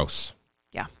 Gross.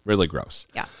 Yeah. Really gross.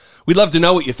 Yeah. We'd love to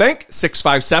know what you think.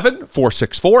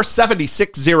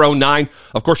 657-464-7609.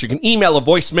 Of course, you can email a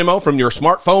voice memo from your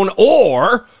smartphone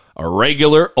or a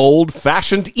regular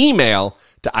old-fashioned email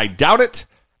to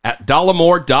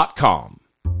idoubt@dollemore.com.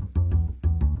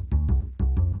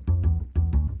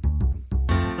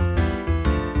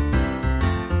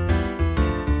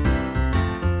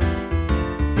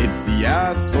 It's the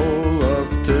asshole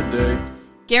of today.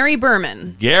 Gary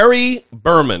Berman. Gary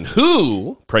Berman,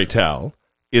 who, pray tell,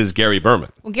 is Gary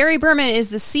Berman? Well, Gary Berman is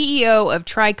the CEO of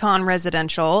Tricon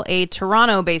Residential, a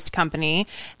Toronto-based company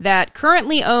that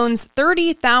currently owns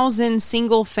 30,000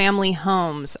 single-family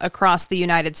homes across the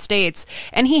United States.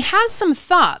 And he has some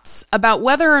thoughts about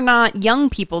whether or not young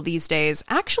people these days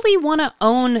actually want to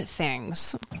own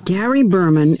things. Gary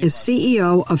Berman is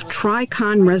CEO of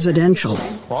Tricon Residential,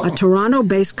 a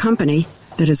Toronto-based company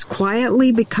that has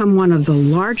quietly become one of the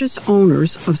largest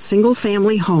owners of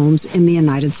single-family homes in the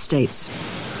United States.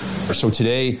 So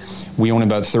today, we own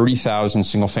about 30,000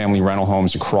 single-family rental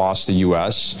homes across the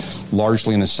U.S.,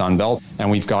 largely in the Sun Belt, and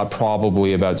we've got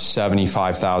probably about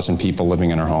 75,000 people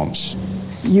living in our homes.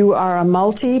 You are a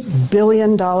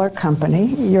multi-billion-dollar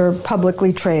company. You're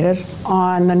publicly traded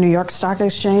on the New York Stock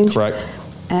Exchange. Correct.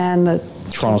 And the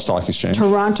Toronto Stock Exchange.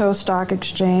 Toronto Stock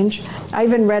Exchange. I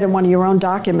even read in one of your own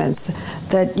documents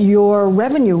that your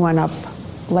revenue went up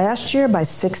last year by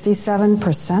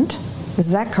 67%.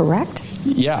 Is that correct?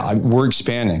 Yeah, we're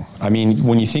expanding. I mean,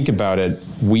 when you think about it,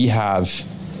 we have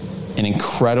an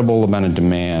incredible amount of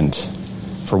demand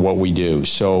for what we do.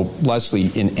 So,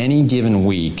 Leslie, in any given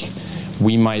week,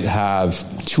 we might have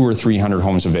 200 or 300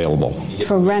 homes available.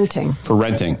 For renting. For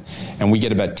renting. And we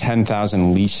get about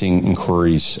 10,000 leasing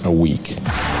inquiries a week.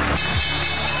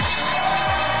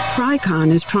 Tricon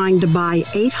is trying to buy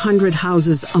 800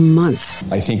 houses a month.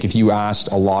 I think if you asked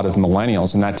a lot of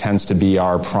millennials, and that tends to be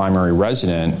our primary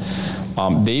resident,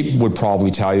 they would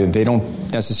probably tell you that they don't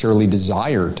necessarily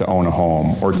desire to own a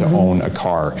home or to own a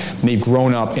car. They've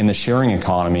grown up in the sharing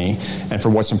economy, and for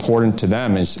what's important to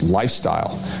them is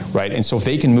lifestyle, right? And so if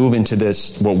they can move into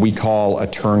this, what we call a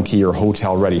turnkey or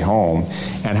hotel-ready home,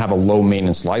 and have a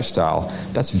low-maintenance lifestyle,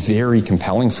 that's very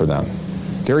compelling for them.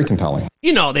 Very compelling.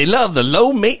 You know, they love the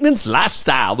low-maintenance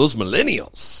lifestyle, those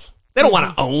millennials. They don't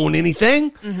want to own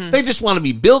anything. They just want to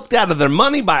be bilked out of their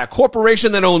money by a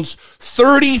corporation that owns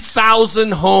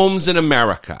 30,000 homes in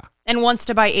America. And wants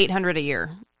to buy 800 a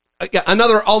year. Yeah,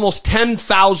 another almost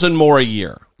 10,000 more a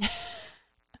year.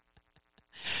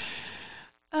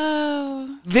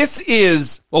 Oh. This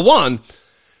is, well, one,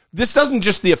 this doesn't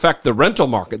just affect the rental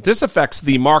market. This affects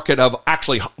the market of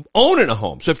actually owning a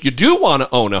home. So if you do want to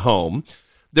own a home,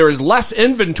 there is less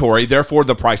inventory, therefore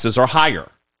the prices are higher.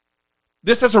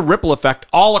 This has a ripple effect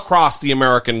all across the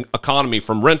American economy,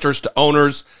 from renters to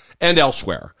owners and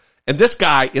elsewhere. And this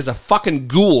guy is a fucking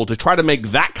ghoul to try to make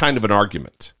that kind of an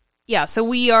argument. Yeah, so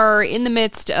we are in the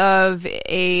midst of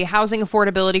a housing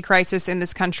affordability crisis in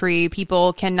this country.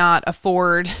 People cannot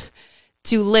afford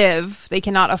to live. They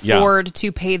cannot afford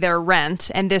to pay their rent.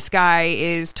 And this guy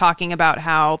is talking about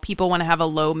how people want to have a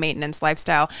low maintenance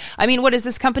lifestyle. I mean, what is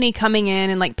this company coming in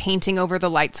and like painting over the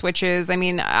light switches? I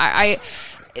mean,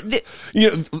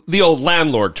 the old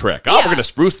landlord trick. Oh, we're going to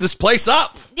spruce this place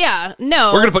up. Yeah,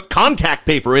 no. We're going to put contact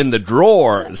paper in the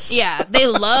drawers. Yeah, they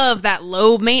love that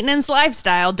low maintenance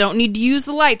lifestyle. Don't need to use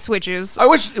the light switches. I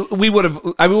wish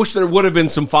there would have been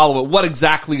some follow-up. What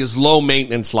exactly is low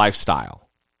maintenance lifestyle?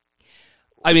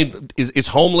 I mean, is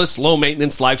homeless low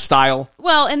maintenance lifestyle?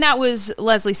 Well, and that was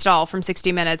Leslie Stahl from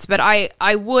 60 Minutes, but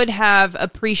I would have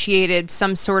appreciated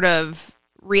some sort of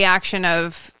reaction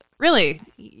of, really,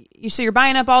 so you're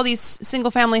buying up all these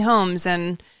single family homes,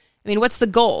 and I mean, what's the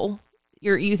goal?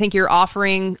 You think you're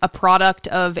offering a product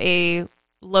of a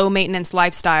low maintenance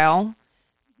lifestyle?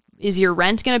 Is your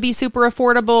rent going to be super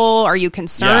affordable? Are you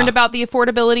concerned about the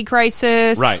affordability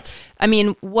crisis? Right. I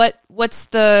mean, what's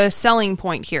the selling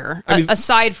point here,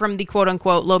 aside from the quote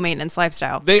unquote low maintenance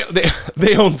lifestyle? They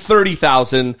own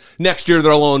 30,000. Next year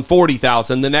they'll own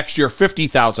 40,000. The next year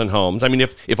 50,000 homes. I mean,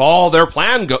 if all their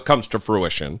plan comes to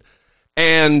fruition.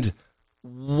 And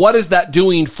what is that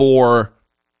doing for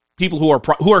people who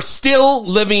are still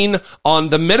living on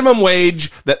the minimum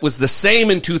wage that was the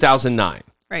same in 2009?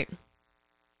 Right.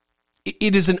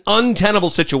 It is an untenable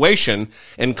situation,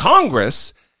 and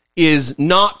Congress is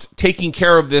not taking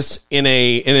care of this in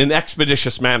an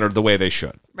expeditious manner the way they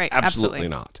should. Right. Absolutely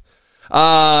not.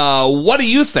 What do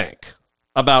you think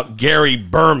about Gary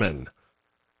Berman,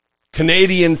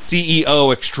 Canadian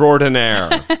CEO extraordinaire?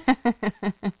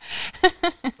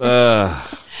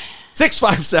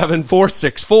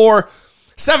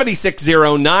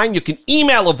 657-464-7609. You can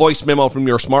email a voice memo from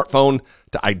your smartphone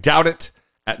to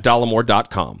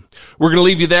idoubt@dollemore.com. We're going to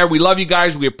leave you there. We love you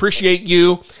guys. We appreciate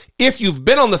you. If you've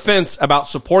been on the fence about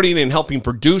supporting and helping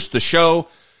produce the show,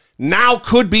 now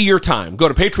could be your time. Go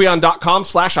to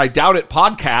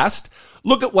patreon.com/IDoubtItPodcast.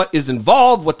 Look at what is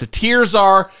involved, what the tiers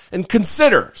are, and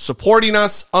consider supporting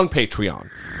us on Patreon.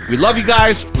 We love you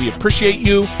guys. We appreciate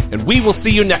you. And we will see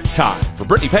you next time. For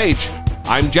Brittany Page,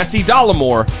 I'm Jesse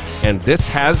Dollemore, and this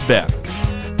has been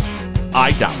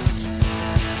I Doubt It.